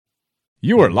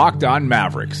You are Locked On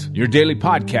Mavericks, your daily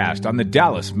podcast on the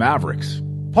Dallas Mavericks.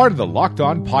 Part of the Locked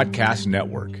On Podcast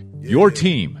Network. Your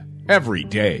team every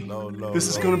day. This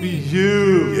is going to be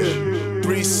huge.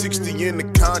 360 in the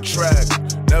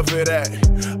contract. Never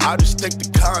that. I just take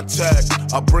the contact.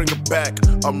 I bring it back.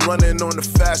 I'm running on the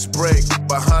fast break.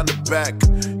 Behind the back.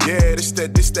 Yeah, this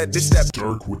that.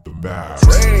 Dirk with the Mavs.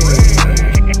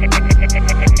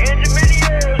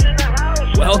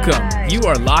 Welcome. You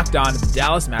are locked on to the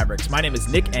Dallas Mavericks. My name is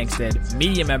Nick Angstead,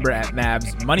 media member at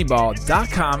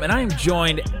MavsMoneyball.com, and I am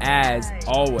joined, as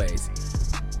always,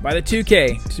 by the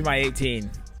 2K to my 18,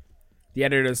 the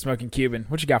editor of the Smoking Cuban.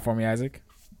 What you got for me, Isaac?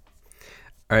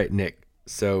 All right, Nick.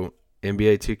 So,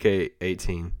 NBA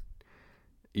 2K18,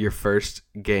 your first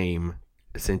game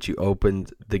since you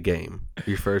opened the game,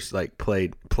 your first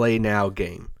play now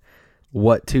game.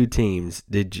 What two teams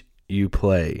did you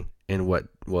play, and what?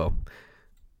 Well,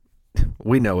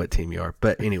 we know what team you are,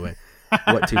 but anyway,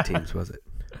 what two teams was it?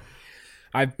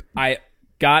 I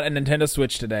got a Nintendo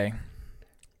Switch today.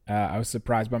 I was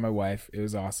surprised by my wife. It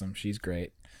was awesome. She's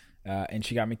great, and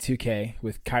she got me 2K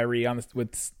with Kyrie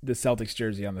with the Celtics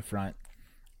jersey on the front.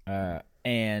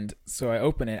 And so I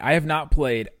open it. I have not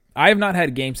had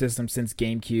a game system since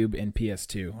GameCube and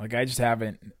PS2. Like, I just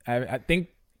haven't. I think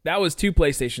that was 2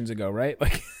 PlayStations ago, right?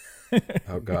 Like.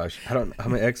 Oh gosh, I'm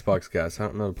an Xbox guy, so I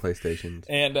don't know the PlayStations.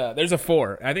 And there's a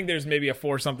 4. I think there's maybe a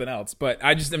 4 something else, but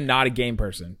I just am not a game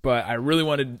person. But I really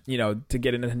wanted, to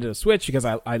get a Nintendo Switch because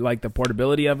I like the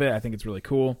portability of it. I think it's really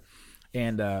cool.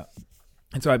 And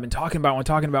so I've been talking about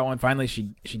one. Finally,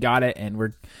 she got it, and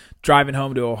we're driving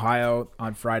home to Ohio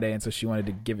on Friday, and so she wanted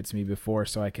to give it to me before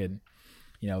so I could,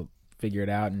 figure it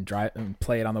out and drive and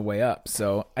play it on the way up.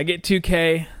 So I get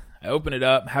 2K. I open it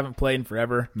up, haven't played in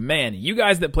forever. Man, you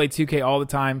guys that play 2K all the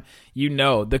time,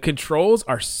 the controls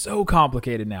are so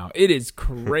complicated now. It is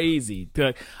crazy.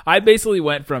 I basically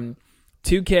went from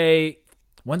 2K,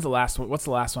 what's the last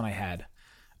one I had?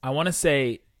 I want to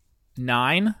say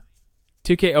 9,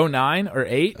 2K09 or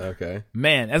 8. Okay.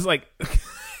 Man, that's like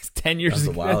 10 years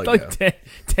ago. A while ago. Like 10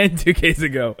 2Ks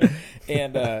ago.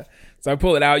 And so I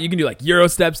pull it out. You can do like Euro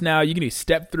steps now. You can do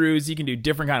step throughs. You can do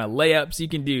different kind of layups. You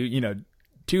can do,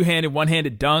 two-handed,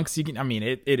 one-handed dunks.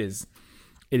 It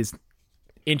is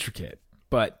intricate.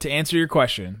 But to answer your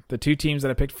question, the 2 teams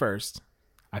that I picked first,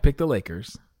 I picked the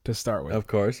Lakers to start with. Of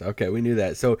course. Okay, we knew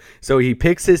that. So he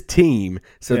picks his team,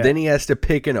 then he has to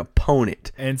pick an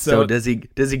opponent. And so does he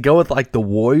go with like the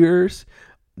Warriors?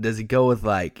 Does he go with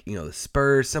like, the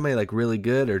Spurs, somebody like really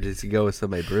good, or does he go with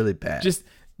somebody really bad?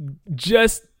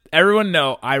 Just everyone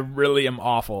know I really am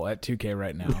awful at 2K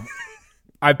right now.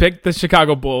 I picked the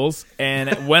Chicago Bulls,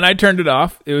 and when I turned it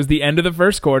off, it was the end of the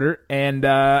first quarter, and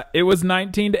it was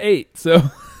 19-8. So,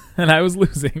 and I was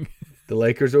losing. The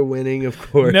Lakers were winning, of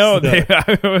course. No,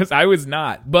 I was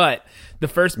not. But the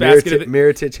first basket,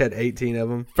 Mirotic had 18 of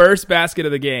them. First basket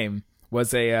of the game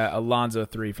was a Alonzo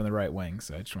 3 from the right wing.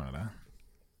 So I just wanted to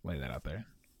lay that out there.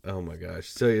 Oh my gosh!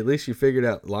 So at least you figured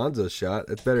out Lonzo's shot.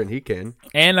 That's better than he can.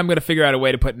 And I'm going to figure out a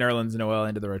way to put Nerlens Noel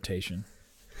into the rotation.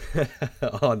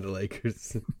 On the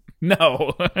Lakers.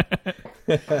 No.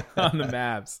 On the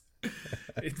Mavs.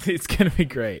 It's going to be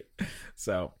great.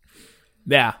 So,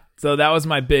 yeah. So that was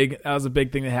a big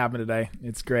thing that happened today.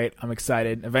 It's great. I'm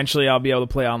excited. Eventually I'll be able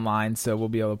to play online, so we'll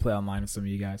be able to play online with some of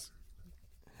you guys.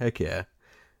 Heck yeah.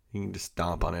 You can just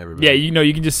stomp on everybody. Yeah,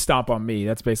 you can just stomp on me.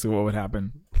 That's basically what would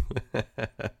happen.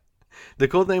 The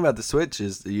cool thing about the Switch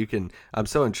is that I'm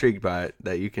so intrigued by it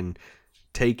that you can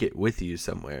take it with you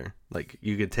somewhere. Like,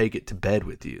 you could take it to bed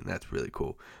with you, and that's really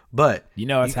cool. But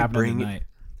it's happening tonight.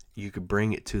 You could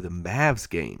bring it to the Mavs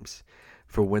games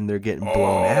for when they're getting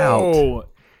blown out. Well,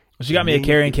 she got me a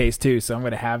carrying case too, so I'm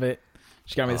going to have it.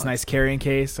 She got me this nice carrying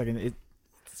case.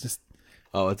 It's just.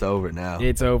 Oh, it's over now.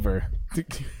 It's over.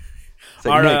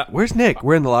 Nick, where's Nick?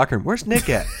 We're in the locker room. Where's Nick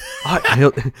at?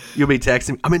 You'll be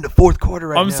texting me. I'm in the fourth quarter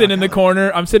right now. I'm sitting in the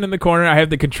corner. I have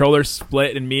the controller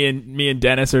split, and me and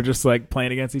Dennis are just like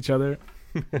playing against each other.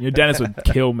 Dennis would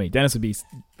kill me. Dennis would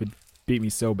beat me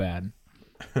so bad.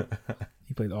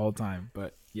 He plays all the time.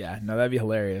 But yeah, no, that'd be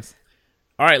hilarious.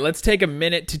 All right, let's take a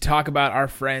minute to talk about our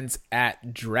friends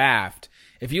at Draft.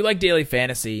 If you like daily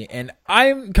fantasy, and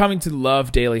I'm coming to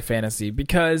love daily fantasy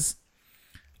because,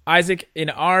 Isaac, in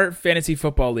our fantasy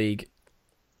football league,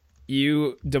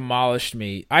 you demolished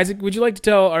me. Isaac, would you like to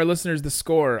tell our listeners the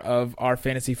score of our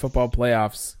fantasy football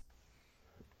playoffs?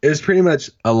 It was pretty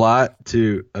much a lot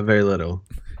to a very little.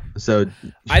 So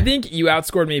I think you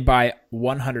outscored me by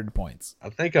 100 points.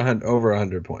 I think over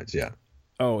 100 points, yeah.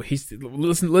 Oh,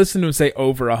 listen to him say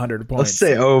over 100 points. Let's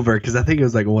say over, because I think it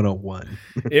was like 101.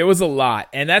 It was a lot.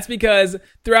 And that's because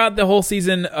throughout the whole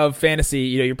season of fantasy,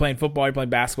 you're playing football, you're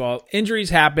playing basketball, injuries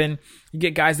happen, you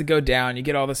get guys that go down, you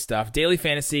get all this stuff. Daily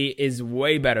fantasy is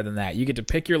way better than that. You get to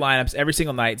pick your lineups every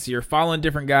single night, so you're following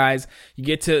different guys. You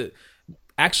get to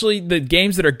actually, the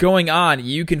games that are going on,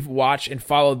 you can watch and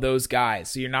follow those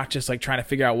guys. So you're not just like trying to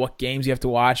figure out what games you have to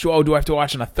watch. Oh, do I have to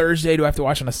watch on a Thursday? Do I have to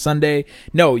watch on a Sunday?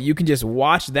 No, you can just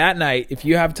watch that night if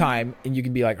you have time, and you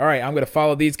can be like, all right, I'm going to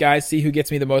follow these guys, see who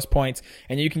gets me the most points,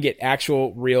 and you can get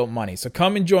actual real money. So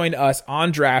come and join us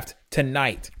on Draft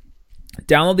tonight.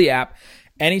 Download the app.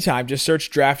 Anytime, just search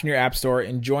Draft in your app store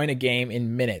and join a game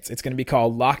in minutes. It's going to be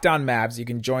called Locked On Mavs. You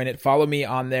can join it. Follow me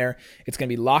on there. It's going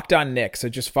to be Locked On Nick. So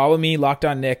just follow me, Locked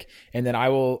On Nick, and then I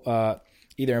will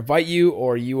either invite you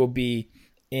or you will be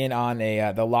in on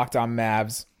the Locked On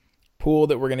Mavs pool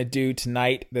that we're going to do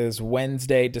tonight. This is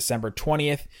Wednesday, December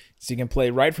 20th. So you can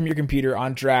play right from your computer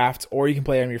on Draft, or you can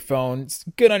play on your phone. It's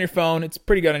good on your phone. It's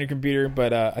pretty good on your computer,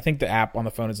 but I think the app on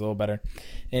the phone is a little better.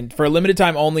 And for a limited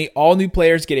time only, all new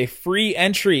players get a free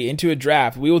entry into a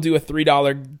draft. We will do a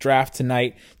 $3 draft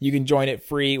tonight. You can join it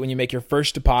free when you make your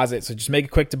first deposit. So just make a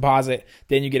quick deposit.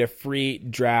 Then you get a free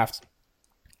draft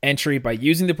entry by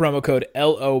using the promo code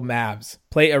LOMAVS.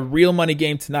 Play a real money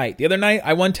game tonight. The other night,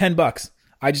 I won $10.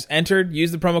 I just entered,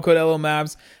 used the promo code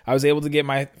LOMAVS. I was able to get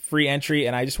my free entry,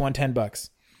 and I just won $10.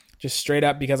 Just straight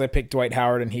up because I picked Dwight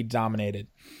Howard, and he dominated.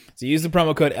 So use the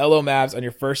promo code LOMAVS on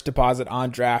your first deposit on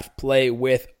Draft. Play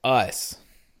with us.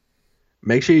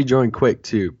 Make sure you join quick,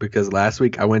 too, because last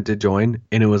week I went to join,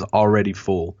 and it was already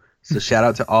full. So shout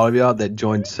out to all of y'all that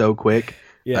joined so quick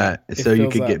so you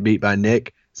could get beat by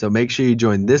Nick. So make sure you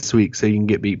join this week so you can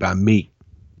get beat by me.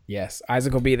 Yes,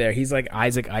 Isaac will be there. He's like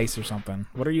Isaac Ice or something.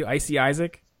 What are you, Icy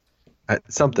Isaac?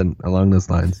 Something along those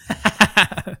lines.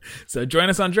 So join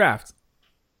us on Draft.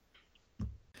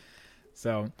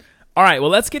 So, all right, well,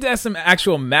 let's get to some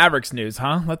actual Mavericks news,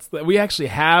 huh? We actually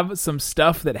have some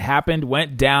stuff that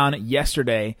went down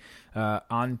yesterday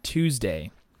on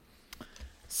Tuesday.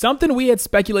 Something we had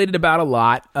speculated about a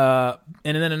lot, and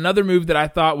then another move that I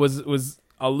thought was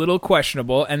a little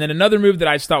questionable, and then another move that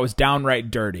I just thought was downright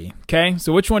dirty. Okay,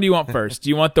 so which one do you want first? Do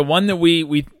you want the one that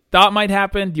we thought might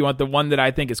happen? Do you want the one that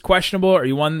I think is questionable, or do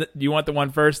you want the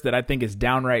one first that I think is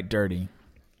downright dirty?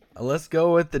 Let's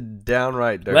go with the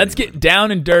downright dirty. Let's get down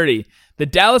and dirty. The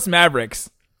Dallas Mavericks,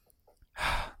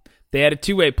 they had a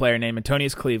two-way player named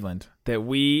Antonius Cleveland that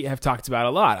we have talked about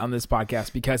a lot on this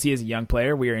podcast because he is a young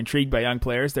player. We are intrigued by young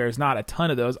players. There's not a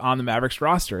ton of those on the Mavericks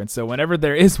roster, and so whenever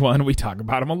there is one, we talk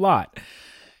about him a lot.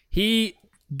 He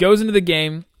goes into the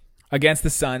game against the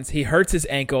Suns. He hurts his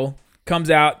ankle, comes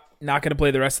out, not going to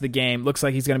play the rest of the game. Looks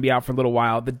like he's going to be out for a little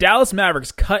while. The Dallas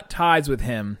Mavericks cut ties with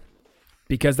him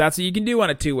because that's what you can do on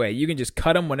a two-way. You can just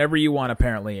cut him whenever you want,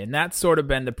 apparently, and that's sort of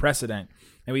been the precedent.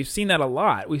 And we've seen that a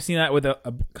lot. We've seen that with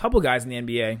a couple guys in the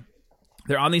NBA.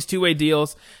 They're on these two-way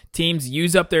deals. Teams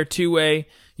use up their two-way,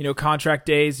 contract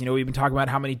days. We've been talking about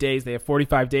how many days. They have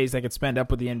 45 days they could spend up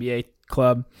with the NBA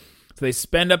club. So they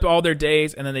spend up all their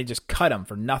days, and then they just cut them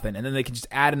for nothing, and then they can just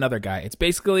add another guy. It's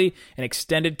basically an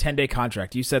extended 10-day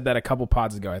contract. You said that a couple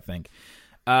pods ago, I think.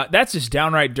 That's just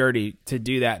downright dirty to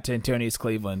do that to Antonius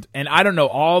Cleveland. And I don't know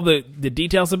all the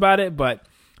details about it, but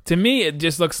to me, it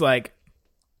just looks like,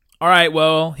 all right,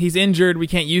 well, he's injured. We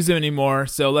can't use him anymore,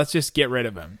 so let's just get rid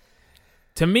of him.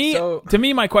 To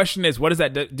me, my question is, what does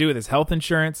that do with his health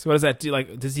insurance? What does that do?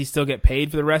 Like, does he still get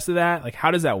paid for the rest of that? Like, how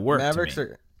does that work? Mavericks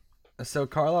are. So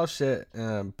Carlisle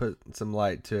put some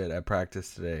light to it at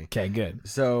practice today. Okay, good.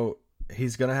 So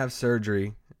he's gonna have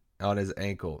surgery on his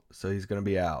ankle, so he's gonna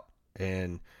be out.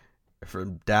 And for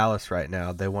Dallas right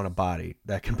now, they want a body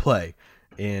that can play.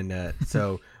 And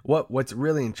so what's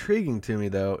really intriguing to me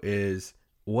though is,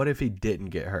 what if he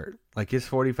didn't get hurt? Like his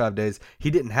 45 days,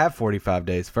 he didn't have 45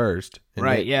 days first.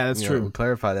 Right? Yeah, that's true. We'll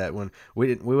clarify that when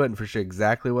we wasn't for sure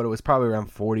exactly what it was. Probably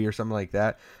around 40 or something like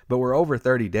that. But we're over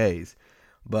 30 days.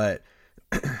 But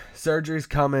surgery's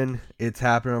coming. It's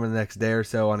happening over the next day or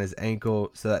so on his ankle,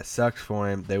 so that sucks for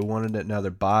him. They wanted another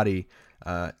body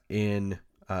in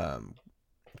Kyle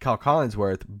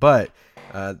Collinsworth, but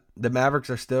the Mavericks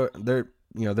are still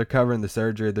they're covering the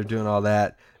surgery. They're doing all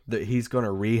that. He's going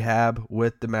to rehab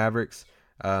with the Mavericks.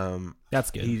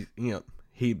 That's good.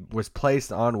 He was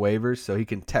placed on waivers, so he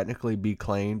can technically be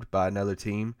claimed by another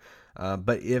team.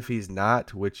 But if he's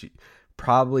not, which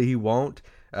probably he won't,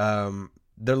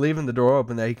 they're leaving the door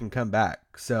open that he can come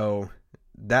back. So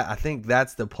I think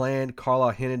that's the plan. Carlisle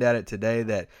hinted at it today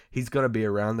that he's going to be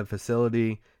around the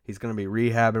facility. He's going to be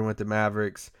rehabbing with the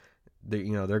Mavericks.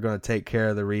 They're going to take care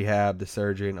of the rehab, the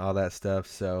surgery, and all that stuff.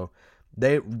 So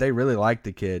they really like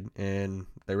the kid and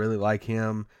they really like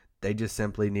him. They just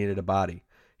simply needed a body.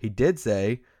 He did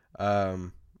say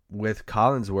with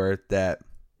Collinsworth that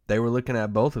they were looking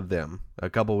at both of them a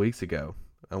couple weeks ago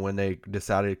when they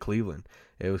decided Cleveland.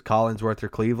 It was Collinsworth or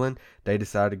Cleveland. They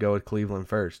decided to go with Cleveland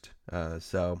first.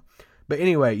 But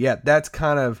anyway, yeah, that's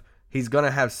kind of, he's going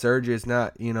to have surgery. It's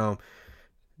not,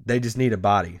 they just need a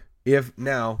body. If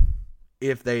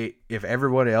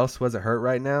everybody else wasn't hurt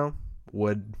right now,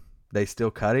 would they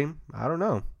still cut him? I don't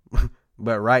know.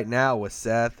 But right now with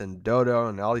Seth and Dodo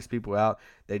and all these people out,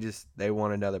 they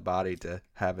want another body to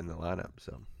have in the lineup.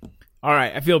 So, all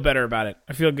right, I feel better about it.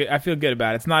 I feel good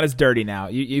about it. It's not as dirty now.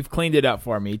 You've cleaned it up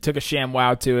for me. You took a sham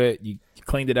wow to it. You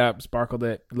cleaned it up, sparkled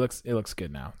it. It looks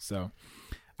good now. So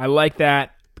I like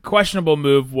that. The questionable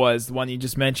move was the one you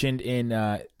just mentioned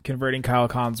in converting Kyle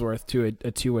Collinsworth to a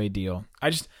two-way deal.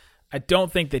 I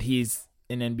don't think that he's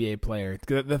an NBA player.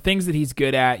 The things that he's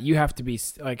good at, you have to be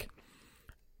like.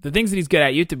 The things that he's good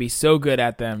at, you have to be so good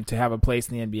at them to have a place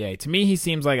in the NBA. To me, he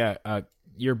seems like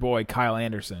your boy Kyle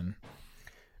Anderson.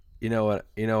 You know what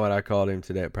I called him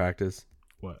today at practice?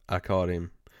 What? I called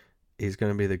him, he's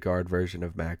going to be the guard version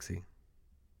of Maxey.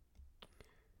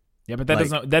 Yeah, but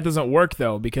that doesn't work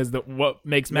though, because what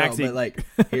makes Maxey? No,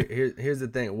 but here's the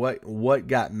thing. What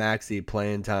got Maxey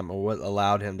playing time, or what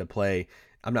allowed him to play?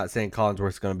 I'm not saying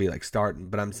Collinsworth's going to be like starting,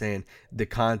 but I'm saying the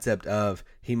concept of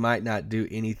he might not do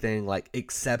anything like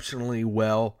exceptionally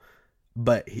well,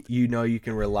 but you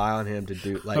can rely on him to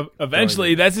do like.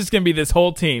 Eventually, that's just going to be this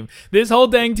whole team. This whole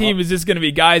dang team is just going to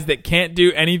be guys that can't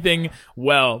do anything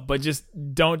well, but just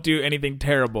don't do anything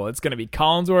terrible. It's going to be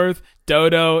Collinsworth,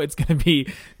 Dodo. It's going to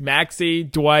be Maxey,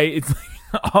 Dwight. It's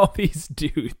like all these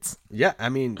dudes. Yeah, I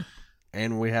mean.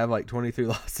 And we have like 23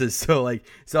 losses, so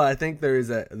I think there's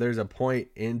a point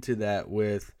into that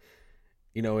with,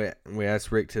 we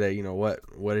asked Rick today,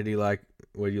 what did he like?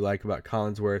 What did you like about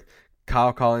Collinsworth?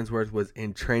 Kyle Collinsworth was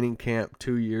in training camp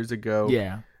 2 years ago.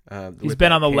 Yeah, he's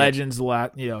been on the Legends a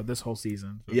lot, this whole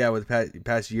season. So. Yeah, with the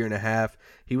past year and a half,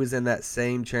 he was in that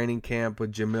same training camp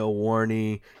with Jamil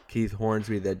Warney, Keith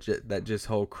Hornsby, that just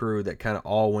whole crew that kind of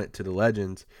all went to the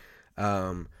Legends.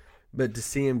 But to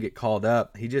see him get called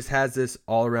up, he just has this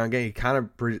all-around game. He kind of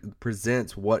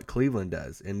presents what Cleveland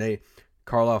does. And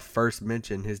Karloff first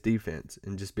mentioned his defense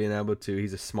and just being able to.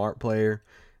 He's a smart player,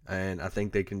 and I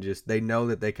think they know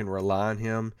that they can rely on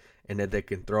him and that they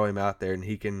can throw him out there, and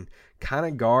he can kind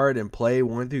of guard and play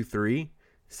 1 through 3.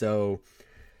 So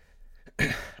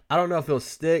I don't know if he'll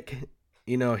stick.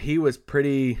 He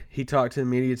talked to the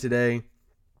media today.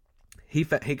 He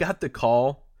got the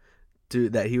call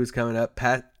that he was coming up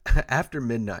after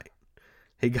midnight.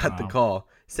 He got the call.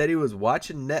 Said he was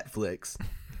watching Netflix,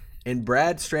 and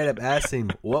Brad straight up asked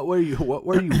him, "What were you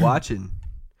watching?"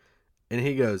 And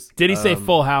he goes, "Did he say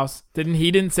Full House?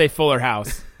 He didn't say Fuller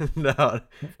House." No,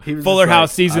 he was Fuller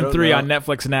House season 3 on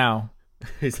Netflix now.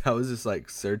 I was just like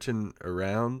searching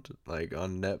around like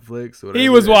on Netflix. Whatever. He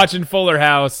was watching Fuller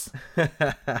House.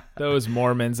 Those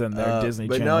Mormons and their Disney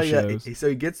Channel shows. So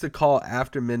he gets the call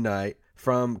after midnight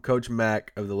from Coach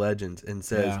Mack of the Legends and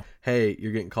says, "Hey,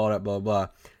 you're getting called up, blah, blah,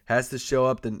 blah." Has to show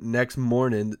up the next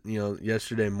morning,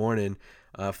 yesterday morning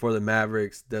for the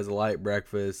Mavericks, does a light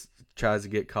breakfast, tries to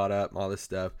get caught up, all this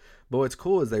stuff. But what's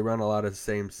cool is they run a lot of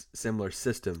the similar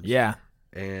systems. Yeah.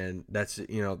 And that's,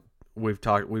 we've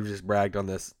just bragged on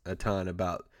this a ton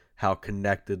about how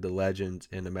connected the Legends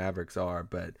and the Mavericks are.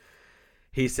 But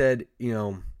he said,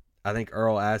 I think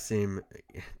Earl asked him,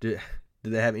 do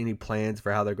they have any plans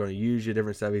for how they're going to use you,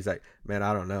 different stuff? He's like, man,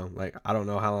 I don't know. Like, I don't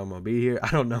know how long I'm going to be here.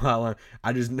 I don't know how long.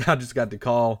 I just got the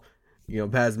call,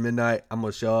 past midnight. I'm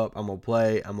going to show up. I'm going to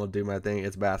play. I'm going to do my thing.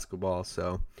 It's basketball.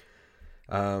 So,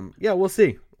 we'll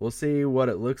see. We'll see what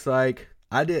it looks like.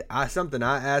 I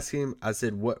asked him, I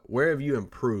said, where have you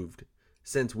improved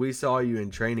since we saw you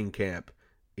in training camp,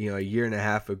 a year and a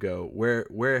half ago?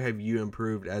 Where have you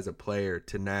improved as a player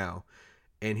to now?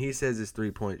 And he says his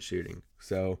 3-point shooting.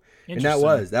 So, and that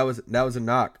was a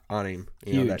knock on him.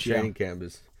 Huge, that training camp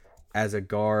is as a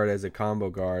guard, as a combo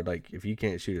guard. Like if you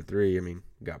can't shoot a 3, you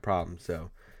got problems.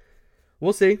 So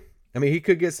we'll see. He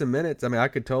could get some minutes. I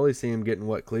could totally see him getting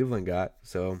what Cleveland got.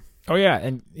 So. Oh yeah,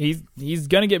 and he's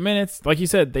gonna get minutes. Like you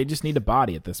said, they just need a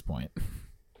body at this point.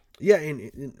 Yeah,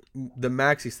 and the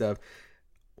Maxey stuff.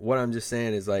 What I'm just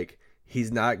saying is like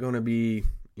he's not gonna be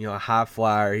a high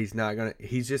flyer.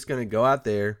 He's just gonna go out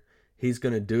there. He's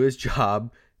gonna do his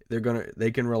job.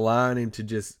 They can rely on him to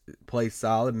just play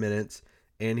solid minutes,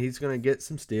 and he's gonna get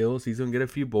some steals. He's gonna get a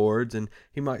few boards, and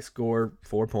he might score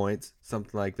 4 points,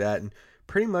 something like that, and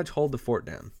pretty much hold the fort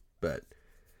down. But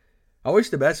I wish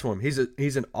the best for him. He's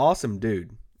an awesome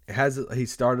dude, he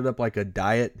started up like a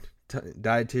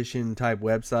dietitian type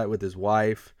website with his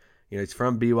wife. He's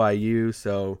from BYU,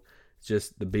 so it's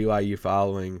just the BYU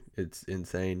following. It's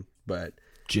insane, but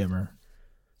Jimmer.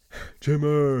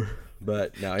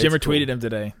 But no, Jimmer tweeted him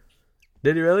today.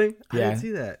 Did he really? I Yeah. didn't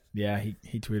see that. Yeah,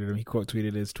 he tweeted him. He quote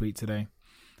tweeted his tweet today.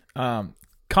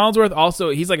 Collinsworth also,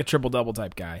 he's like a triple-double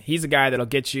type guy. He's a guy that'll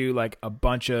get you like a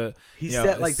bunch of He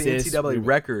set like the assists, NCAA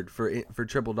record for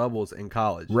triple doubles in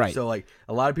college. Right. So like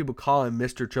a lot of people call him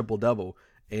Mr. Triple Double,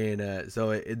 and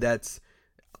so that's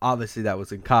obviously that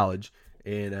was in college,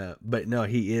 and but no,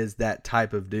 he is that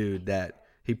type of dude that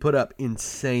he put up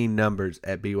insane numbers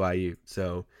at BYU.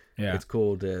 So Yeah. it's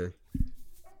cool to.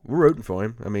 We're rooting for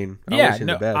him. I mean, I wish him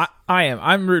the best. I am.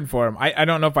 I'm rooting for him. I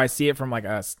don't know if I see it from like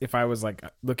us. If I was like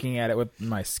looking at it with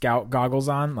my scout goggles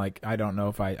on, like I don't know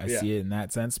if I see it in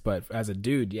that sense. But as a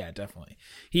dude, yeah, definitely.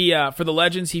 He for the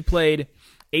Legends, he played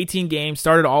 18 games,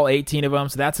 started all 18 of them.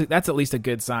 So that's at least a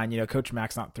good sign. Coach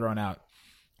Mack's not throwing out,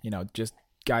 just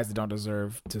guys that don't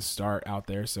deserve to start out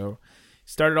there. So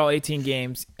started all 18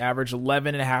 games, averaged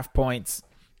 11.5 points,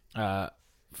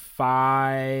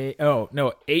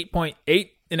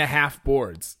 8.5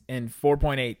 boards and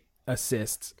 4.8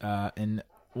 assists and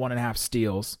 1.5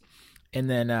 steals. And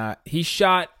then he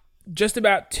shot just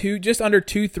under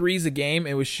 2 threes a game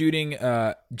and was shooting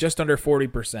just under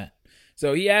 40%.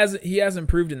 So he has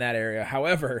improved in that area.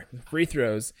 However, free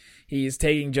throws, he's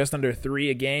taking just under 3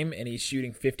 a game and he's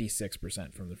shooting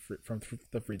 56% from the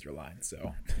free throw line.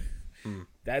 So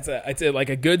it's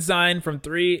a good sign from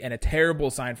 3 and a terrible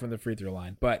sign from the free throw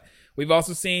line. But we've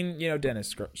also seen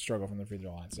Dennis struggle from the free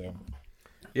throw line. So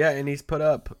Yeah, and he's put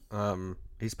up in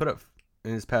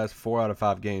his past 4 out of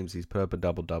 5 games, he's put up a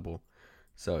double-double.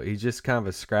 So he's just kind of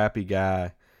a scrappy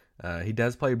guy. He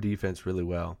does play defense really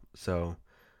well. So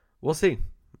we'll see.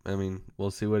 I mean,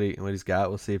 we'll see what he's got.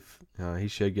 We'll see if he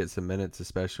should get some minutes,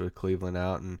 especially with Cleveland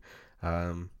out,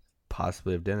 and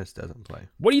possibly if Dennis doesn't play.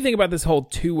 What do you think about this whole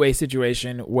two-way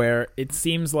situation where it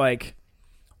seems like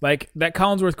that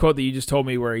Collinsworth quote that you just told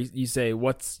me, where you say,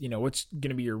 what's going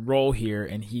to be your role here?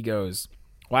 And he goes,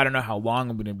 well, I don't know how long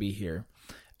I'm going to be here.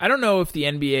 I don't know if the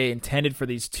NBA intended for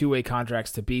these two-way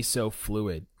contracts to be so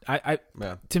fluid.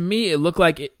 To me, it looked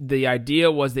like the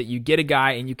idea was that you get a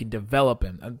guy and you can develop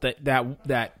him.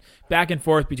 That back and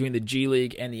forth between the G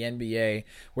League and the NBA,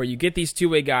 where you get these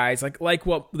two-way guys, like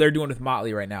what they're doing with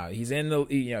Motley right now. He's in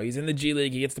the G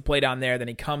League. He gets to play down there. Then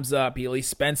he comes up. He at least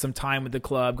spends some time with the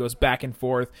club. Goes back and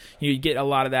forth. You get a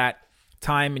lot of that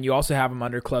time, and you also have him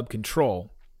under club control.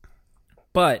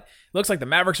 But it looks like the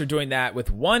Mavericks are doing that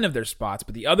with one of their spots,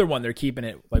 but the other one they're keeping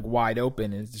it like wide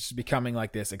open, and it's just becoming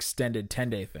like this extended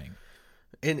 10-day thing.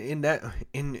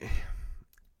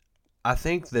 I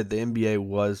think that the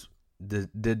NBA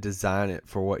did design it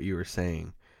for what you were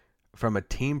saying. From a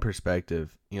team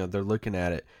perspective, they're looking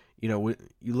at it. You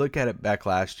look at it back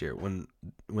last year when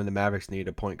the Mavericks needed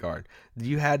a point guard.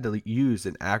 You had to use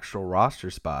an actual roster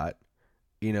spot,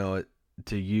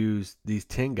 to use these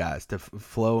 10 guys to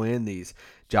flow in these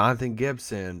Jonathan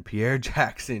Gibson, Pierre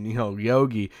Jackson,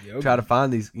 Yogi. Try to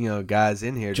find these, guys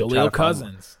in here. Jaleel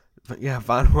Cousins.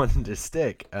 Find one to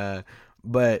stick.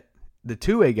 But the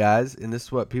two-way guys, and this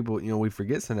is what people, we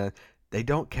forget sometimes, they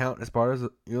don't count as part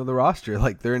of, the roster.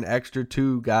 Like they're an extra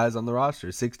 2 guys on the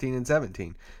roster, 16 and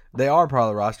 17. They are part of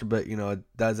the roster, but, you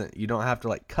don't have to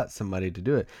like cut somebody to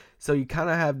do it. So you kind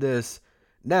of have this.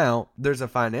 Now, there's a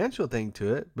financial thing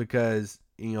to it because,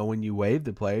 when you waive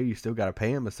the player, you still got to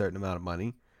pay him a certain amount of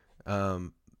money.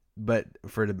 But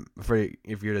if you're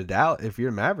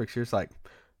the Mavericks, you're just like,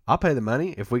 I'll pay the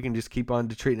money if we can just keep on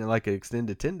treating it like an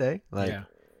extended 10-day.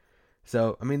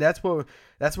 So, I mean, that's what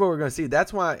we're going to see.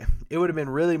 That's why it would have been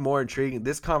really more intriguing.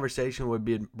 This conversation would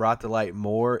be brought to light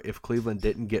more if Cleveland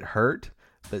didn't get hurt.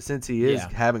 But since he is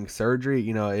having surgery,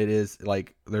 it is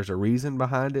like there's a reason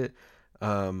behind it.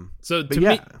 So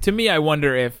to me, I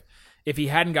wonder if he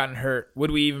hadn't gotten hurt, would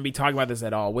we even be talking about this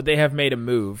at all? Would they have made a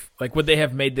move? Like, would they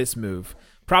have made this move?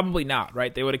 Probably not,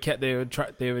 right? They would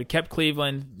have kept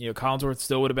Cleveland. Collinsworth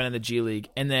still would have been in the G League.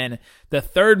 And then the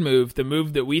third move, the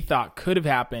move that we thought could have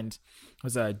happened,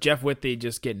 was Jeff Whitney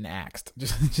just getting axed,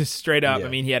 just straight up. Yeah. I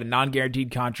mean, he had a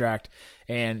non-guaranteed contract,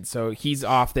 and so he's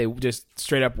off. They just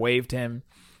straight up waived him.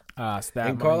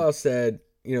 Carlisle said,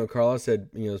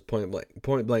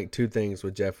 point blank 2 things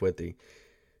with Jeff Whitney.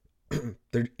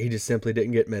 He just simply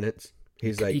didn't get minutes.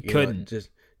 He's like, he couldn't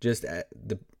just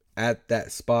at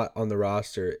that spot on the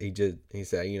roster. He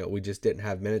said, we just didn't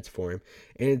have minutes for him.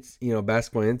 And it's,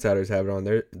 Basketball Insiders have it on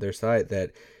their site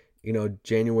that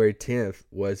January 10th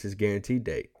was his guaranteed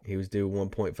date. He was due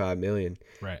 $1.5 million.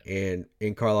 Right. And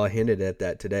Carlisle hinted at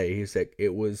that today. He said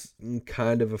it was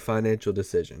kind of a financial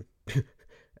decision.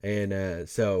 And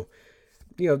so,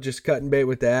 just cutting bait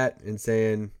with that and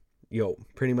saying,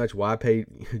 pretty much why pay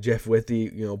Jeff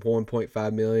Withey,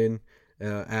 $1.5 million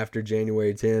after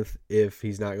January 10th if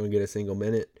he's not going to get a single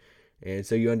minute. And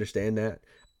so you understand that.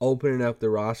 Opening up the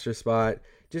roster spot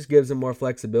just gives him more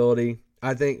flexibility.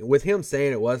 I think with him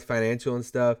saying it was financial and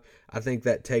stuff, I think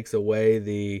that takes away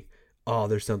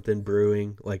there's something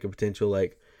brewing, like a potential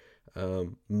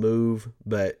move,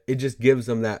 but it just gives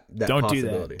them that Don't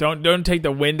possibility. do that. Don't take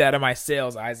the wind out of my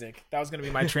sails, Isaac. That was going to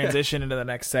be my transition into the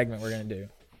next segment we're going to do.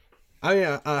 I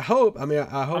mean, I hope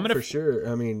for sure.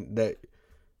 I mean that,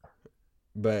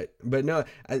 but no,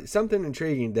 something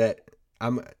intriguing that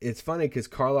it's funny because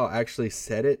Carlisle actually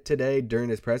said it today during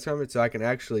his press conference, so I can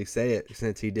actually say it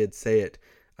since he did say it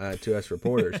to us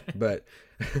reporters. but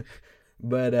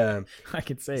I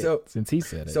can say it since he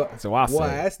said it. So I'll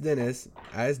say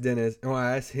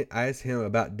I asked him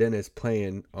about Dennis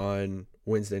playing on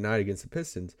Wednesday night against the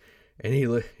Pistons, and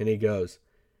he goes,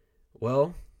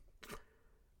 "Well,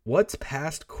 what's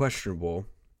past questionable,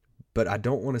 but I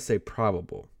don't want to say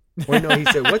probable." Or no, he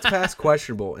said, "What's past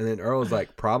questionable?" And then Earl was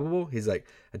like, "Probable?" He's like,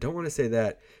 "I don't want to say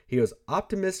that." He goes,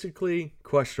 "Optimistically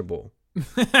questionable."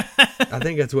 I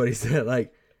think that's what he said.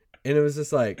 And it was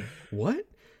just like, what?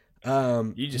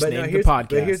 You just named the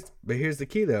podcast. But here's the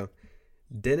key though.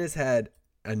 Dennis had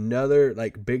another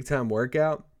big time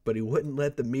workout, but he wouldn't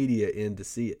let the media in to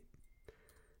see it.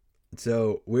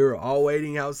 So we were all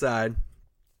waiting outside.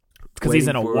 Because he's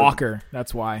in a walker.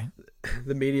 That's why.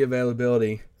 The media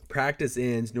availability. Practice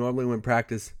ends. Normally when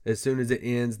practice, as soon as it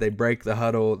ends, they break the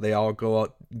huddle. They all go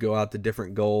out to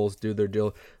different goals, do their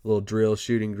little drills,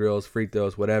 shooting drills, free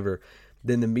throws, whatever.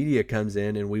 Then the media comes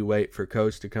in and we wait for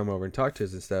coach to come over and talk to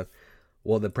us and stuff.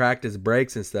 Well, the practice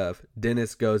breaks and stuff.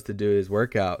 Dennis goes to do his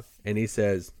workout and he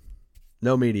says,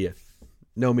 no media.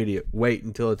 Wait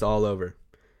until it's all over.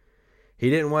 He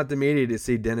didn't want the media to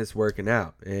see Dennis working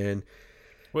out. And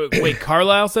wait,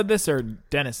 Carlisle said this or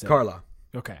Dennis said Carlisle.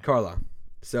 Okay. Carlisle.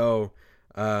 So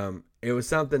it was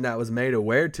something that was made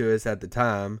aware to us at the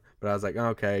time, but I was like,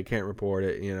 okay, can't report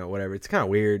it, whatever. It's kind of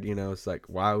weird, it's like,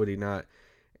 why would he not?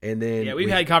 And then we've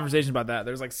had conversations about that.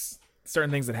 There's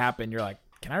certain things that happen. You're like,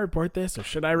 can I report this or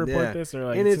should I report this?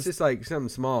 Or and it's just something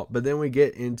small. But then we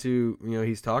get into,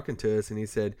 he's talking to us and he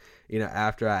said,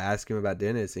 after I asked him about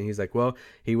Dennis, and he's like, well,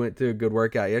 he went through a good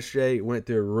workout yesterday, went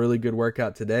through a really good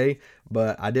workout today,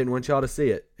 but I didn't want y'all to see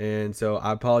it. And so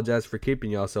I apologize for keeping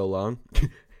y'all so long.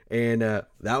 And that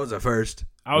was a first.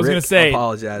 I was going to say,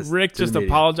 Rick just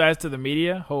apologized to the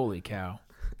media. Holy cow.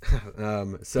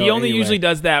 So he only usually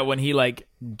does that when he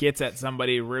gets at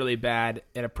somebody really bad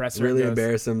at a presser. Really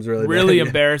embarrasses them. Really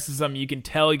embarrasses them. You can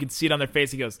tell. You can see it on their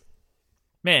face. He goes,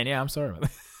 "Man, yeah, I'm sorry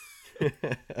about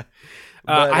that."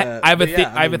 I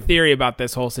have a theory about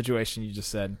this whole situation you just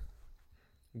said.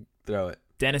 Throw it.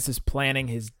 Dennis is planning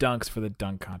his dunks for the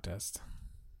dunk contest.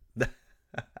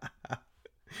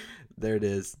 There it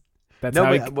is.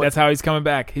 That's how he's coming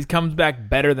back. He comes back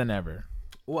better than ever.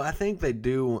 Well, I think they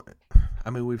do. I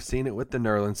mean, we've seen it with the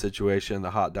Nerlens situation, the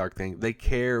hot dog thing. They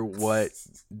care what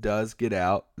does get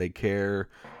out. They care.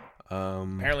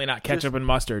 Apparently not ketchup and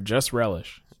mustard, just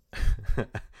relish.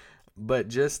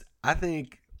 But I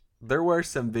think there were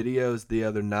some videos the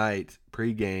other night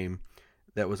pregame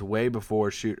that was way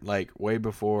before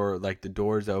the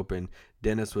doors open.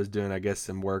 Dennis was doing, I guess,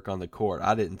 some work on the court.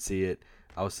 I didn't see it.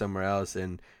 I was somewhere else,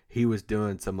 and he was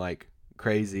doing some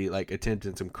crazy,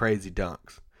 attempting some crazy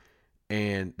dunks.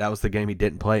 And that was the game he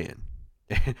didn't play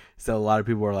in. So a lot of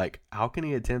people were like, how can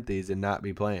he attempt these and not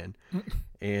be playing?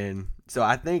 And so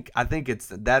I think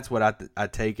that's what I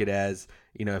take it as,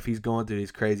 if he's going through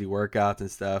these crazy workouts and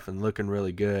stuff and looking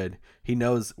really good, he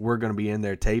knows we're going to be in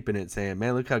there taping it saying,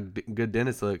 man, look how good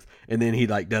Dennis looks. And then he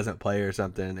like doesn't play or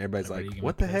something. And everybody's like,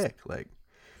 what the heck?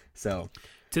 So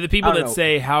to the people that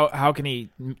say, how can he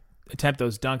attempt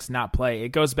those dunks, not play? It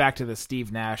goes back to the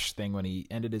Steve Nash thing when he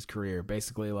ended his career.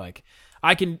 Basically,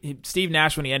 Steve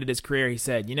Nash, when he ended his career, he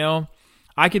said,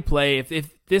 I could play if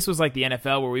this was like the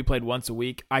NFL where we played once a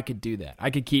week, I could do that. I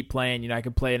could keep playing, I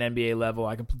could play an NBA level.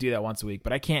 I could do that once a week,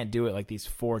 but I can't do it like these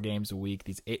 4 games a week,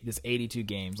 this 82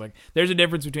 games. There's a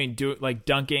difference between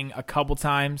dunking a couple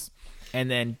times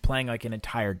and then playing an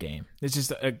entire game. It's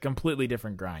just a completely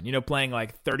different grind. Playing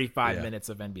 35 minutes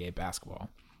of NBA basketball.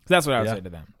 That's what I would say to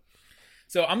them.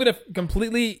 So I'm going to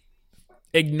completely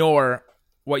ignore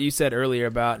what you said earlier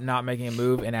about not making a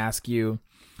move and ask you,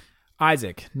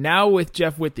 Isaac, now with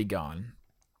Jeff Withey gone,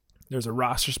 there's a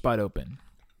roster spot open.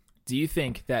 do you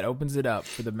think that opens it up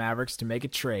for the Mavericks to make a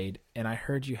trade? And I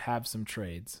heard you have some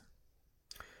trades.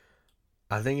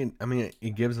 I think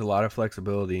it gives a lot of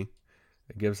flexibility.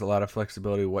 It gives a lot of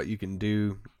flexibility what you can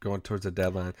do going towards the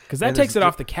deadline. Because that takes it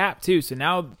off the cap too. So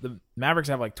now the Mavericks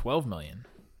have like $12 million.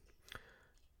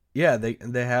 Yeah, they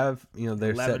have,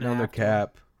 they're setting on their 11.5.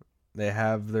 cap. They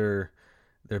have their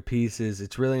pieces.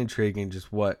 It's really intriguing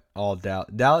just what all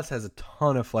Dallas has a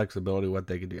ton of flexibility what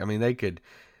they could do. I mean, they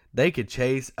could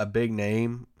chase a big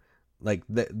name. Like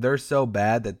they're so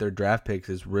bad that their draft picks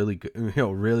is really good,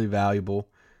 really valuable.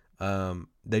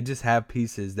 They just have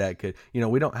pieces that could,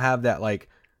 we don't have that like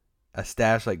a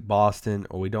stash like Boston,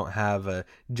 or we don't have a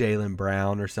Jaylen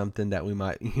Brown or something that we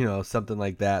might, something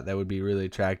like that would be really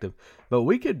attractive. But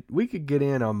we could get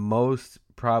in on most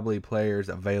probably players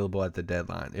available at the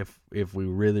deadline if we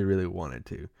really, really wanted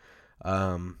to.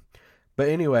 But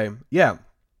anyway, yeah.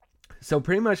 So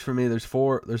pretty much for me, there's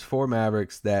four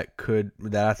Mavericks that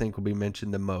I think will be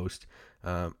mentioned the most.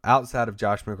 Outside of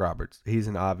Josh McRoberts, he's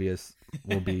an obvious.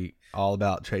 Will be all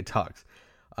about trade talks.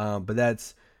 But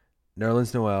that's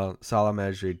Nerlens Noel, Salah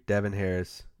Mejri, Devin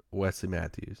Harris, Wesley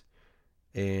Matthews.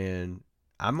 And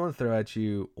I'm going to throw at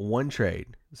you one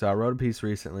trade. So I wrote a piece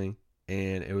recently,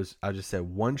 and I just said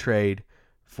one trade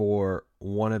for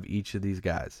one of each of these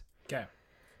guys. Okay.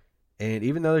 And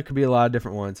even though there could be a lot of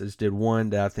different ones, I just did one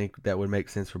that I think that would make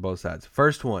sense for both sides.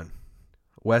 First one,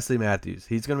 Wesley Matthews.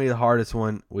 He's going to be the hardest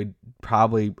one. We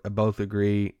probably both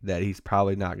agree that he's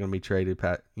probably not going to be traded,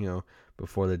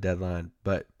 before the deadline,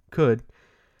 but could.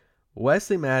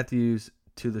 Wesley Matthews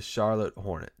to the Charlotte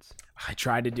Hornets. I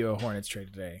tried to do a Hornets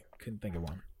trade today. Couldn't think of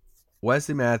one.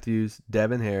 Wesley Matthews,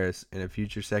 Devin Harris, and a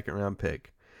future second-round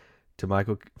pick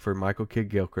for Michael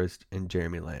Kidd-Gilchrist and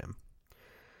Jeremy Lamb.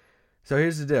 So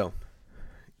here's the deal.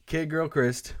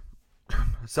 Kidd-Gilchrist,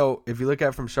 so if you look at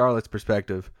it from Charlotte's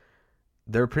perspective,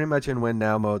 they're pretty much in win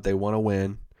now mode. They want to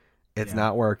win. It's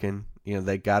not working.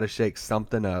 They got to shake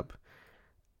something up.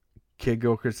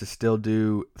 Kidd-Gilchrist is still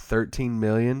due $13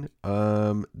 million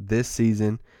this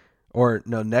season, or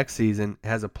no, next season.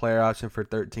 Has a player option for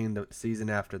 $13 the season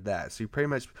after that. So you're pretty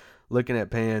much looking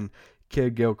at paying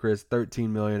Kidd-Gilchrist $13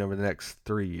 million over the next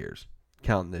 3 years,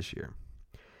 counting this year.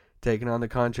 Taking on the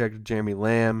contract of Jeremy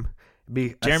Lamb.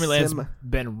 Jeremy Lamb's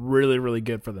been really, really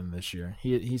good for them this year.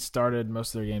 He started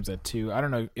most of their games at 2. I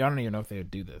don't know. I don't even know if they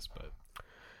would do this, but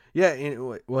yeah.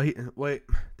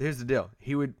 Here's the deal.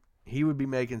 He would be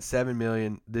making $7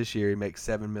 million this year. He makes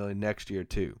 $7 million next year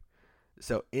too.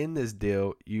 So in this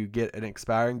deal, you get an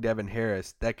expiring Devin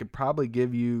Harris that could probably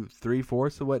give you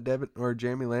 3/4 of what Devin or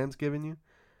Jeremy Lamb's giving you.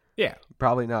 Yeah,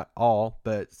 probably not all,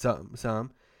 but some.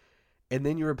 And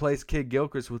then you replace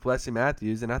Kidd-Gilchrist with Wesley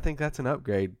Matthews, and I think that's an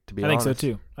upgrade, to be honest. I think so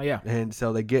too. Oh, yeah. And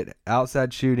so they get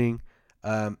outside shooting.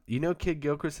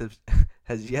 Kidd-Gilchrist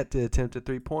has yet to attempt a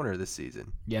three-pointer this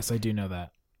season. Yes, I do know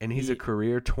that. And he's a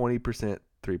career 20%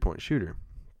 three-point shooter.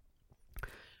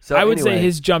 So I would say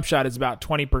his jump shot is about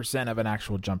 20% of an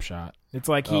actual jump shot. It's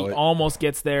like he almost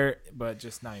gets there, but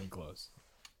just not even close.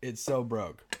 It's so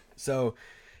broke. So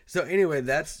anyway,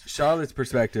 that's Charlotte's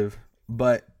perspective,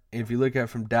 but if you look at it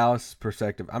from Dallas'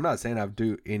 perspective, I'm not saying I would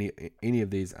do any of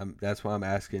these. That's why I'm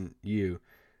asking you.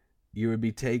 You would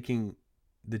be taking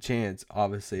the chance,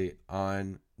 obviously,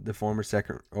 on the former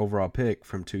second overall pick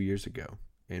from 2 years ago,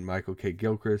 and Michael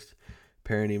Kidd-Gilchrist,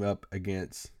 pairing him up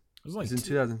against. It was like in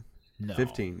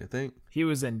 2015, I think. He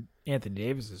was in Anthony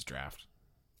Davis's draft.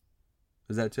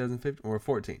 Was that 2015 or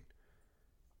 14?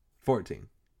 14.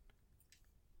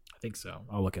 I think so.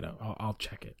 I'll look it up. I'll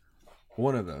check it.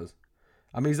 One of those.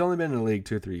 I mean, he's only been in the league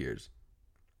 2 or 3 years.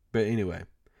 But anyway,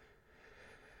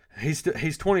 he's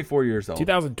 24 years old.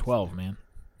 2012, man.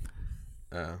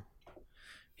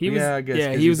 He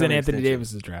was in Anthony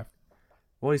Davis's draft.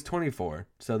 Well, he's 24,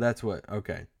 so that's what.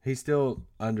 Okay, he's still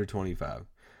under 25,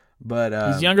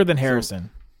 but he's younger than Harrison.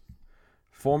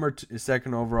 Former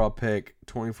second overall pick,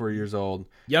 24 years old.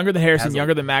 Younger than Harrison,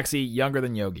 younger than Maxey, younger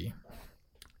than Yogi.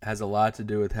 Has a lot to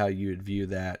do with how you would view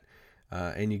that.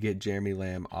 And you get Jeremy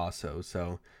Lamb also.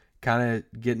 So kind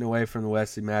of getting away from the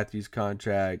Wesley Matthews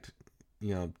contract,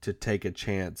 to take a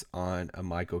chance on a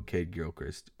Michael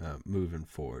Kidd-Gilchrist moving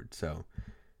forward. So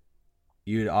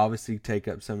you would obviously take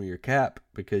up some of your cap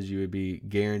because you would be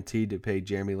guaranteed to pay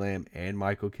Jeremy Lamb and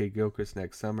Michael Kidd-Gilchrist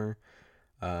next summer.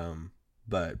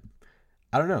 But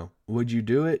I don't know. Would you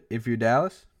do it if you're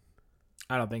Dallas?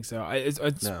 I don't think so.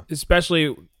 No.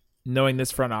 Especially knowing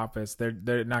this front office, they're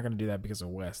not going to do that because of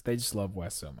West. They just love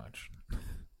West so much.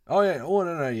 Oh yeah,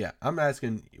 no, yeah. I'm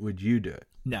asking, would you do it?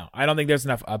 No, I don't think there's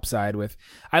enough upside with.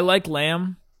 I like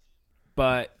Lamb,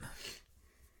 but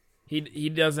he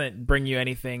doesn't bring you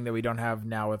anything that we don't have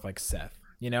now with like Seth.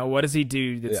 What does he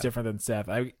do that's Yeah. different than Seth?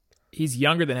 He's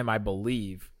younger than him, I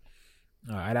believe.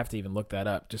 I'd have to even look that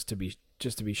up just to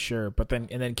be sure. But then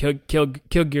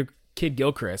Kid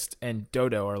Gilchrist and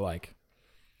Dodo are like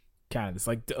kind of this.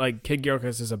 Like Kid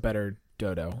Gilchrist is a better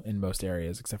Dodo in most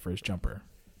areas except for his jumper.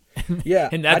 Yeah,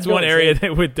 And that's one area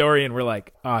that with Dorian we're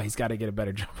like, he's got to get a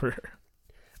better jumper.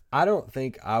 I don't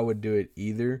think I would do it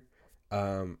either.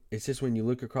 It's just when you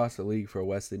look across the league for a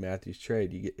Wesley Matthews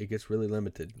trade, it gets really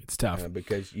limited. It's tough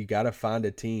because you got to find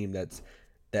a team that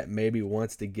maybe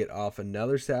wants to get off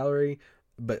another salary,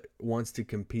 but wants to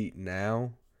compete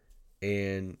now.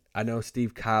 And I know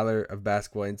Steve Kyler of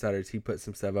Basketball Insiders, he put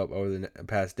some stuff up over the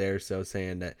past day or so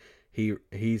saying that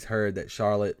he's heard that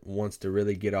Charlotte wants to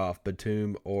really get off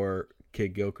Batum or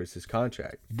Kid Gilchrist's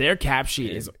contract. Their cap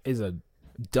sheet is a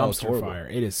dumpster fire.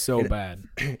 It is so bad.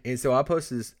 And so I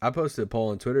posted a poll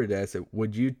on Twitter today. I said,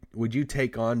 would you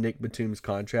take on Nick Batum's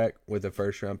contract with a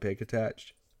first round pick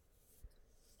attached?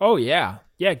 Oh yeah.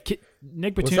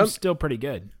 Nick Batum's still pretty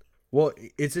good. Well,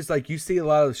 it's just like you see a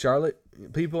lot of the Charlotte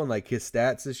people and like his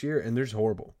stats this year, and they're just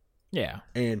horrible. Yeah.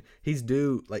 And he's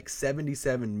due like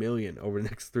 $77 million over the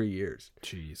next 3 years.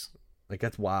 Jeez. Like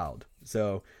that's wild.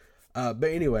 So, but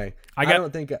anyway, I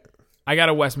got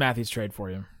a Wes Matthews trade for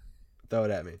you. Throw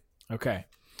it at me. Okay.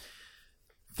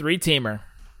 3-teamer.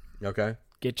 Okay.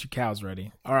 Get your cows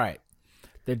ready. All right.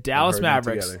 The Dallas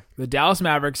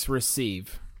Mavericks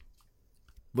receive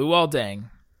Luol Deng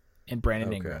and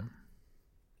Brandon Ingram.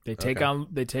 They take on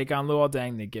Luol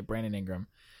Deng. They get Brandon Ingram.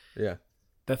 Yeah.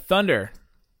 The Thunder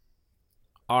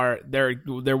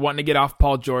they're wanting to get off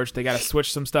Paul George. They got to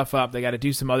switch some stuff up. They got to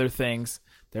do some other things.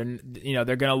 They're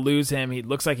going to lose him. He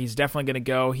looks like he's definitely going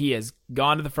to go. He has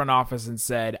gone to the front office and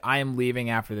said, "I am leaving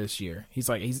after this year." He's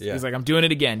like, "I'm doing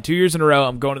it again. 2 years in a row.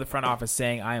 I'm going to the front office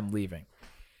saying I am leaving."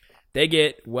 They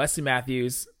get Wesley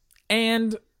Matthews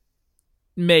and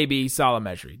maybe Salah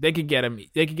Mejri. They could get him.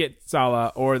 They could get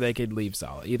Salah or they could leave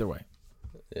Salah. Either way.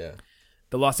 Yeah.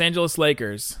 The Los Angeles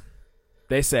Lakers,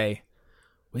 they say,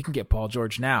 we can get Paul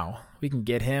George now. We can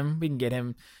get him. We can get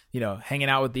him, hanging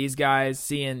out with these guys,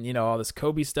 seeing, all this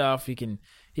Kobe stuff. He can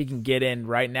get in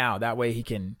right now. That way he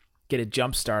can get a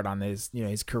jump start on his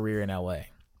career in LA.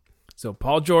 So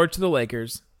Paul George to the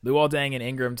Lakers, Luol Deng and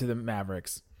Ingram to the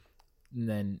Mavericks, and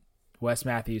then Wes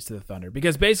Matthews to the Thunder.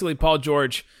 Because basically Paul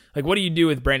George, like what do you do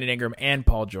with Brandon Ingram and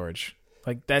Paul George?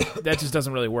 Like that just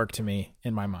doesn't really work to me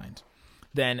in my mind.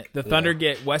 Then the Thunder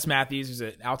get Wes Matthews, who's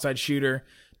an outside shooter,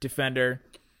 defender.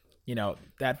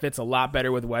 That fits a lot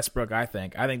better with Westbrook, I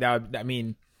think.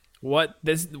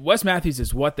 Wes Matthews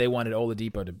is what they wanted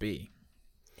Oladipo to be.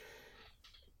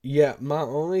 Yeah, my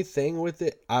only thing with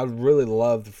it, I really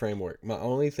love the framework. My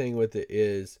only thing with it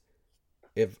is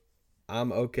if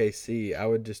I'm OKC, I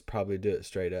would just probably do it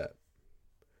straight up.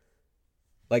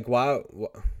 Like, why?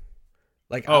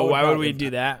 Like, why would we do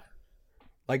that?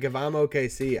 Like, if I'm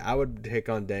OKC, I would take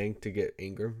on Deng to get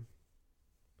Ingram.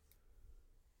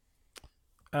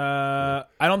 I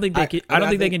don't think they can. I don't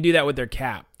think they can do that with their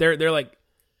cap. They're like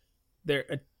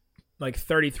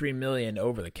 33 million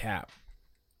over the cap.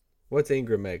 What's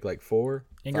Ingram make? Like 4?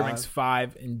 Ingram makes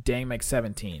 5, and Deng makes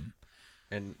 17.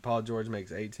 And Paul George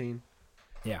makes 18.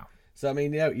 Yeah. So I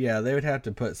mean, yeah, they would have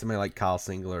to put somebody like Kyle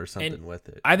Singler or something with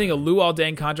it. I think a Luol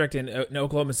Deng contract in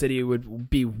Oklahoma City would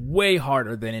be way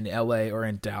harder than in LA or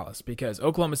in Dallas because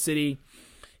Oklahoma City,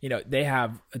 they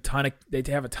have a ton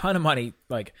of money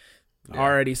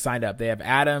already signed up. They have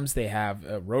Adams, they have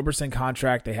a Roberson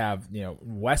contract, they have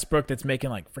Westbrook that's making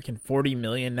like freaking $40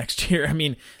 million next year. I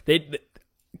mean, the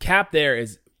cap there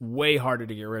is way harder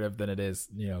to get rid of than it is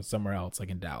somewhere else like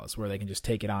in Dallas where they can just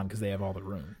take it on because they have all the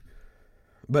room.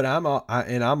 But I'm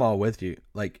all with you.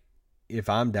 Like, if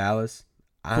I'm Dallas,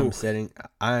 I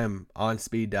am on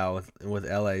speed dial with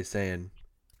LA saying,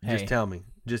 just tell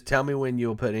me when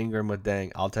you'll put Ingram with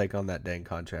Deng. I'll take on that Deng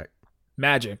contract.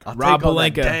 Magic. I'll Rob take on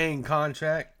Pelinka. that Deng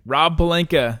contract. Rob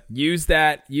Pelinka. Use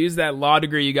that law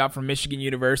degree you got from Michigan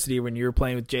University when you were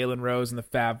playing with Jalen Rose in the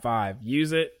Fab Five.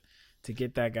 Use it to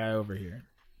get that guy over here.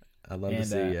 I'd love to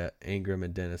see Ingram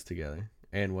and Dennis together.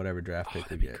 And whatever draft pick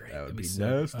we get. Great. That would be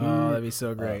so nasty. Oh, that'd be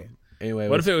so great. Anyway,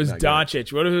 what if it was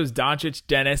Doncic? What if it was Doncic,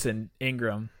 Dennis, and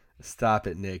Ingram? Stop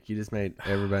it, Nick. You just made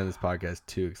everybody on this podcast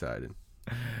too excited.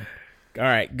 All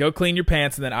right, go clean your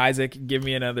pants, and then Isaac, give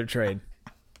me another trade.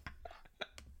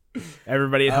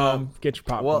 Everybody at home, get your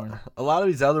popcorn. Well, a lot of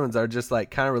these other ones are just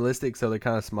like kind of realistic, so they're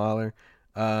kind of smaller.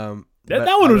 That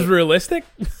one was realistic.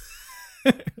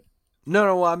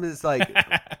 No. Well, I'm just like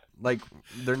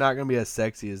they're not going to be as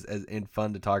sexy as and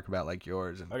fun to talk about like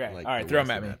yours. And, okay, like, all right, throw them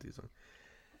at me.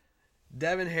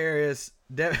 Devin Harris,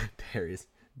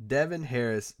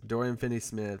 Dorian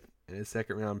Finney-Smith, and a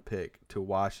second-round pick to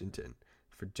Washington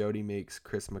for Jody Meeks,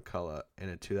 Chris McCullough,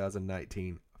 and a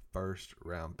 2019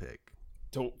 first-round pick.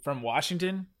 From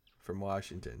Washington? From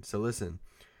Washington. So listen,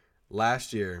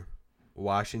 last year,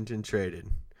 Washington traded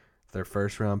their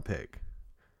first-round pick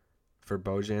for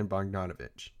Bojan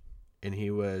Bogdanovic, and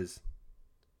he was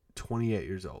 28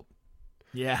 years old.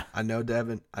 Yeah. I know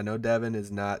Devin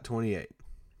is not 28.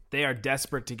 They are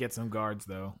desperate to get some guards,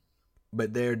 though.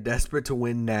 But they're desperate to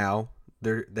win now.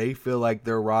 They feel like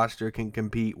their roster can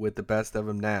compete with the best of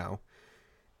them now.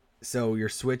 So you're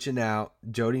switching out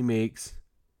Jody Meeks,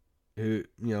 who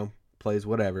plays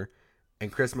whatever,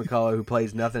 and Chris McCullough, who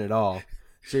plays nothing at all.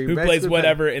 So who plays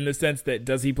whatever in the sense that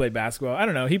does he play basketball? I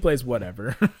don't know. He plays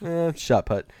whatever. Shot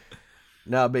put.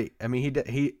 No, but I mean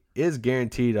he is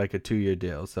guaranteed like a 2-year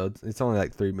deal, so it's only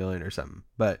like $3 million or something.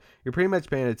 But you're pretty much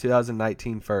paying a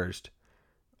 2019 first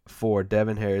for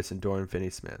Devin Harris and Dorian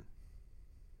Finney-Smith.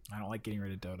 I don't like getting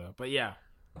rid of Dodo, but yeah,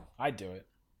 I'd do it.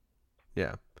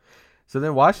 Yeah. So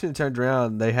then Washington turned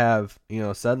around. They have,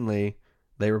 suddenly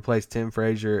they replaced Tim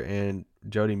Frazier and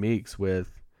Jody Meeks with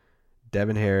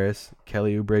Devin Harris,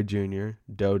 Kelly Oubre Jr.,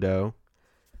 Dodo,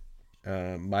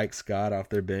 Mike Scott off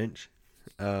their bench.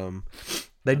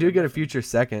 They do get a future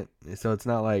second, so it's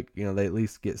not like, they at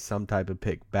least get some type of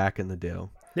pick back in the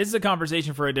deal. This is a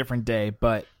conversation for a different day,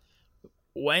 but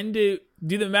when do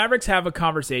the Mavericks have a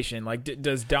conversation? Like,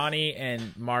 does Donnie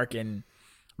and Mark and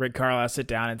Rick Carlisle sit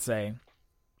down and say,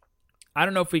 I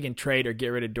don't know if we can trade or get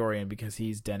rid of Dorian because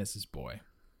he's Dennis's boy.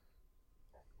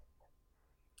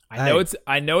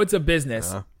 I know it's a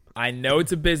business. I know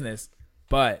it's a business,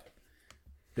 but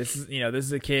this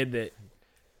is a kid that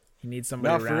he needs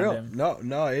somebody around him.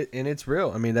 No, and it's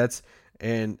real. I mean,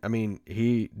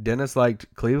 Dennis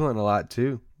liked Cleveland a lot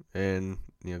too, and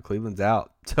Cleveland's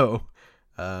out. So,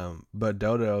 but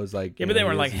Dodo is like, yeah, but they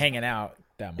weren't like hanging out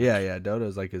that much. Yeah,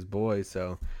 Dodo's like his boy.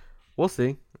 So, we'll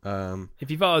see.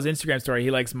 If you follow his Instagram story,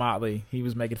 he likes Motley. He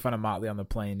was making fun of Motley on the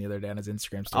plane the other day on his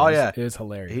Instagram story. Oh yeah, it was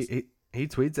hilarious. He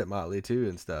tweets at Motley too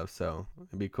and stuff. So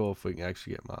it'd be cool if we can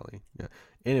actually get Motley. Yeah.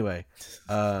 Anyway,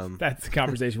 that's the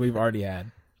conversation we've already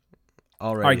had.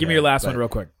 All right, give me your last one real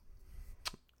quick.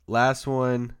 Last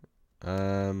one,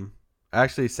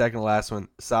 actually second to last one,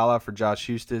 Salah for Josh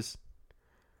Huestis.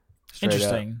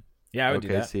 Interesting. Up. Yeah, I would do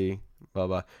that. OKC, blah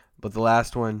blah. But the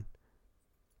last one,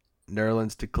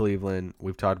 Nerlens to Cleveland.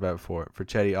 We've talked about it before for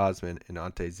Cedi Osman and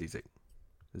Ante Zizic.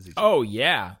 Oh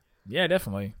yeah,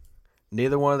 definitely.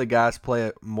 Neither one of the guys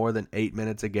play more than 8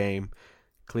 minutes a game.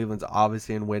 Cleveland's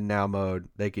obviously in win now mode.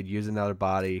 They could use another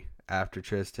body after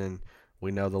Tristan.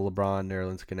 We know the LeBron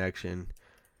Nerlens connection.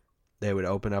 They would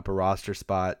open up a roster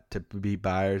spot to be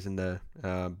buyers in the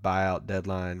buyout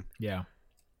deadline. Yeah.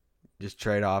 Just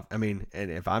trade off. I mean, and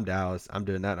if I'm Dallas, I'm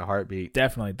doing that in a heartbeat.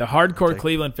 Definitely. The hardcore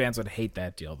Cleveland fans would hate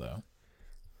that deal, though.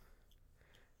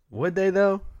 Would they,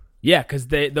 though? Yeah, because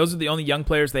those are the only young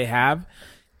players they have.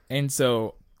 And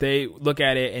so they look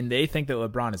at it and they think that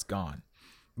LeBron is gone.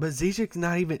 But Zizic's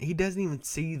not even – he doesn't even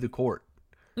see the court.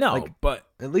 No, but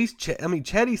 – at least,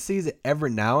 Cedi sees it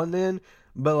every now and then,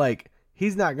 but, like,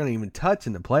 he's not going to even touch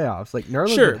in the playoffs. Like,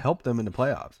 Nerlens would help them in the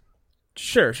playoffs.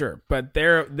 Sure. But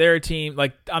they're a team,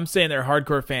 like, I'm saying they're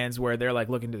hardcore fans where they're, like,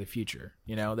 looking to the future.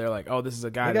 They're like, oh, this is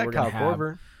a guy that we're going to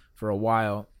have for a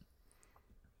while.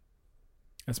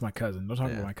 That's my cousin. Don't talk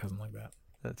about my cousin like that.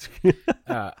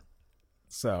 That's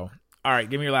So, all right,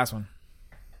 give me your last one.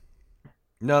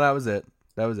 No, that was it.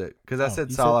 Because I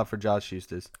said Salah for Josh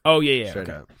Huestis. Oh, yeah. Straight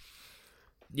okay. up.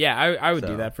 Yeah, I would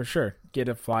do that for sure. Get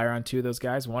a flyer on two of those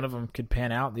guys. One of them could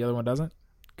pan out. The other one doesn't.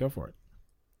 Go for it.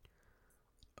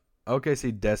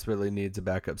 OKC desperately needs a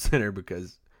backup center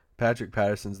because Patrick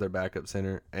Patterson's their backup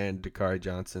center and Dakari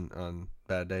Johnson on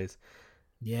bad days.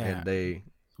 Yeah. And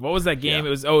what was that game?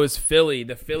 Yeah. It was Philly,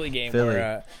 the Philly game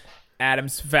where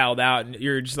Adams fouled out, and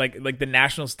you're just like the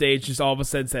national stage just all of a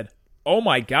sudden said, "Oh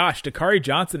my gosh, Dakari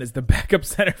Johnson is the backup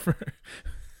center for."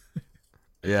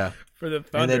 Yeah. For the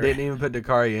Thunder. And they didn't even put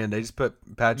Dakari in. They just put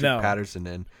Patrick Patterson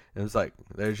in. It was like,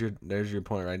 there's your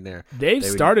point right there. They've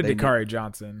started Dakari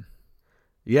Johnson.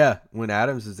 Yeah, when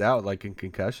Adams is out, like in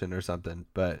concussion or something.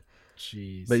 But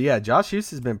yeah, Josh Huestis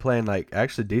has been playing like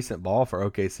actually decent ball for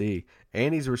OKC,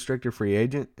 and he's a restricted free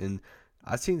agent. And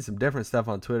I've seen some different stuff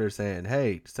on Twitter saying,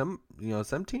 hey, some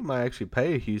team might actually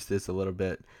pay Huestis a little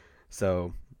bit.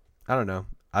 So I don't know.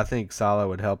 I think Salah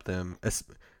would help them.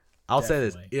 I'll say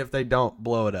this: if they don't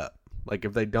blow it up, like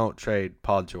if they don't trade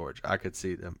Paul George, I could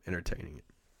see them entertaining it.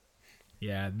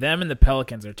 Yeah, them and the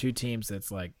Pelicans are two teams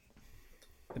that's like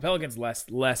the Pelicans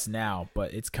less now,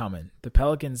 but it's coming. The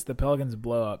Pelicans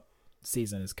blow up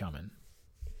season is coming.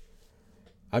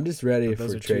 I'm just ready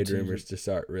for trade rumors to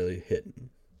start really hitting.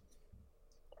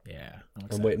 Yeah,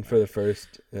 I'm waiting for the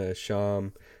first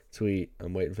Sham tweet.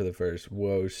 I'm waiting for the first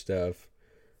Woj stuff.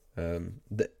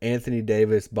 The Anthony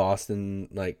Davis Boston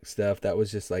like stuff, that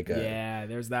was just like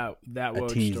there's that a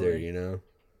teaser, story. You know.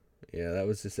 Yeah, that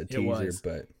was just a teaser,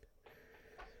 but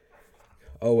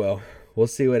oh well, we'll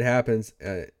see what happens.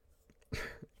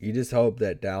 You just hope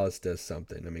that Dallas does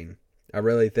something. I mean, I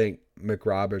really think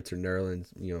McRoberts or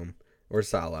Nerlens, or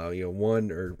Salah,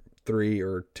 one or three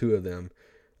or two of them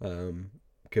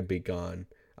could be gone.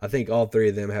 I think all three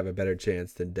of them have a better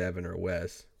chance than Devin or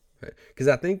Wes. Because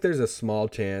I think there's a small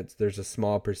chance, there's a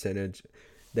small percentage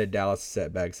that Dallas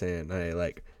set back saying, hey,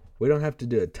 like, we don't have to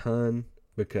do a ton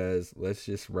because let's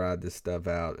just ride this stuff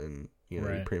out and,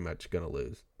 you're pretty much going to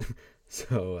lose.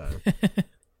 So,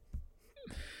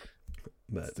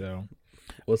 but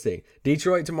we'll see.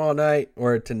 Detroit tomorrow night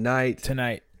or tonight.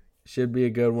 Tonight. Should be a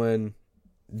good one.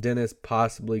 Dennis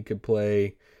possibly could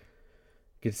play.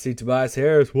 Get to see Tobias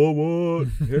Harris. What?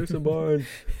 Harrison Barnes.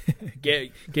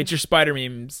 Get your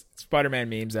Spider-Man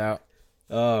memes out.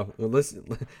 Well, let's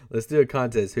do a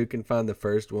contest. Who can find the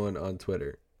first one on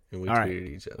Twitter? And we tweet at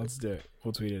each other. Let's do it.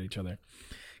 We'll tweet at each other.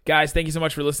 Guys, thank you so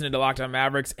much for listening to Locked On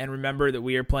Mavericks. And remember that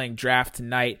we are playing draft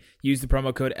tonight. Use the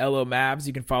promo code LOMAVS.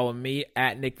 You can follow me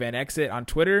at Nick Van Exit on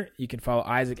Twitter. You can follow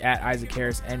Isaac at Isaac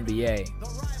Harris NBA.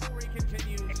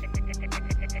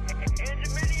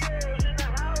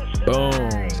 Boom.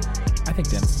 I think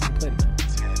Dennis played it.